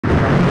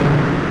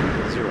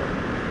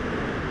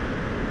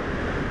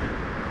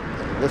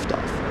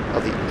liftoff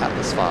of the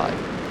Atlas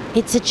V.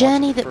 It's a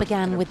journey that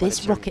began with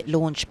this rocket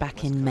launch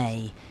back in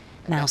May.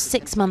 Now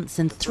 6 months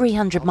and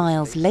 300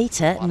 miles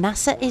later,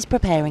 NASA is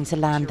preparing to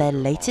land their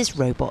latest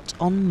robot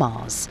on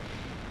Mars.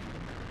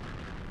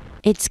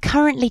 It's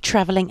currently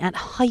travelling at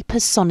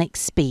hypersonic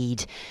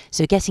speed,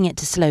 so getting it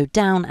to slow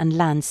down and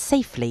land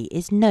safely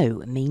is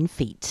no mean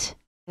feat.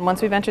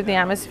 Once we've entered the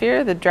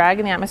atmosphere, the drag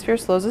in the atmosphere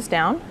slows us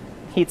down,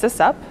 heats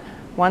us up.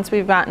 Once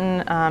we've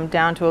gotten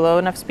down to a low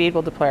enough speed,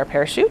 we'll deploy our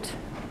parachute.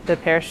 The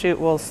parachute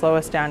will slow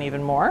us down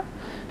even more,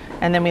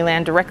 and then we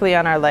land directly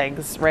on our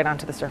legs right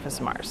onto the surface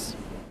of Mars.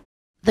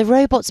 The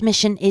robot's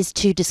mission is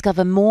to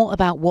discover more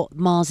about what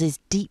Mars's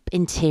deep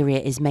interior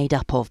is made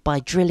up of by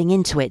drilling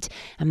into it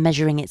and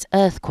measuring its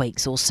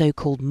earthquakes, or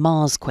so-called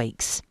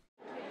marsquakes.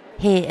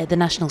 Here at the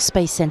National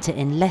Space Centre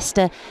in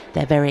Leicester,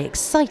 they're very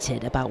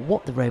excited about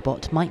what the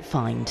robot might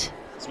find.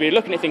 So we're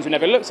looking at things we've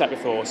never looked at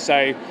before,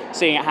 so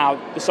seeing how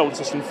the solar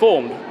system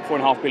formed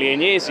 4.5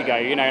 billion years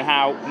ago,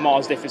 how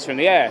Mars differs from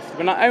the Earth.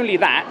 But not only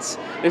that,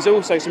 there's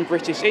also some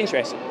British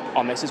interest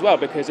on this as well,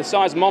 because the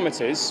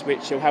seismometers,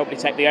 which will help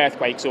detect the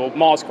earthquakes, or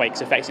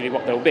marsquakes effectively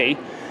what they'll be,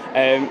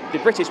 the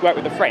British work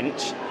with the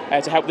French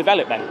to help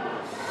develop them.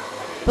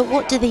 But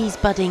what do these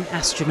budding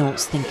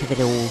astronauts think of it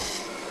all?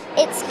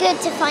 It's good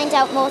to find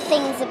out more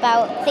things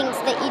about things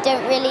that you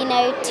don't really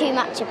know too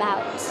much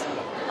about.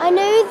 I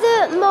know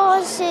that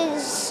Mars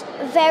is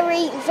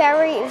very,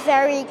 very,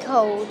 very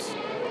cold.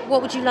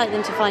 What would you like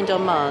them to find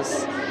on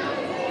Mars?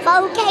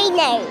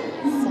 Volcanoes.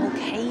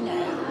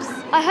 Volcanoes.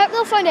 I hope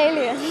they'll find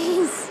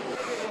aliens.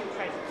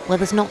 Well,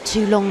 there's not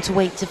too long to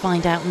wait to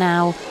find out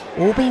now.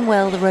 All being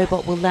well, the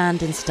robot will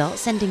land and start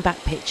sending back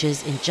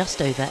pictures in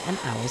just over an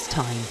hour's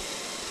time.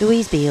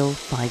 Louise Beale,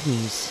 5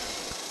 News.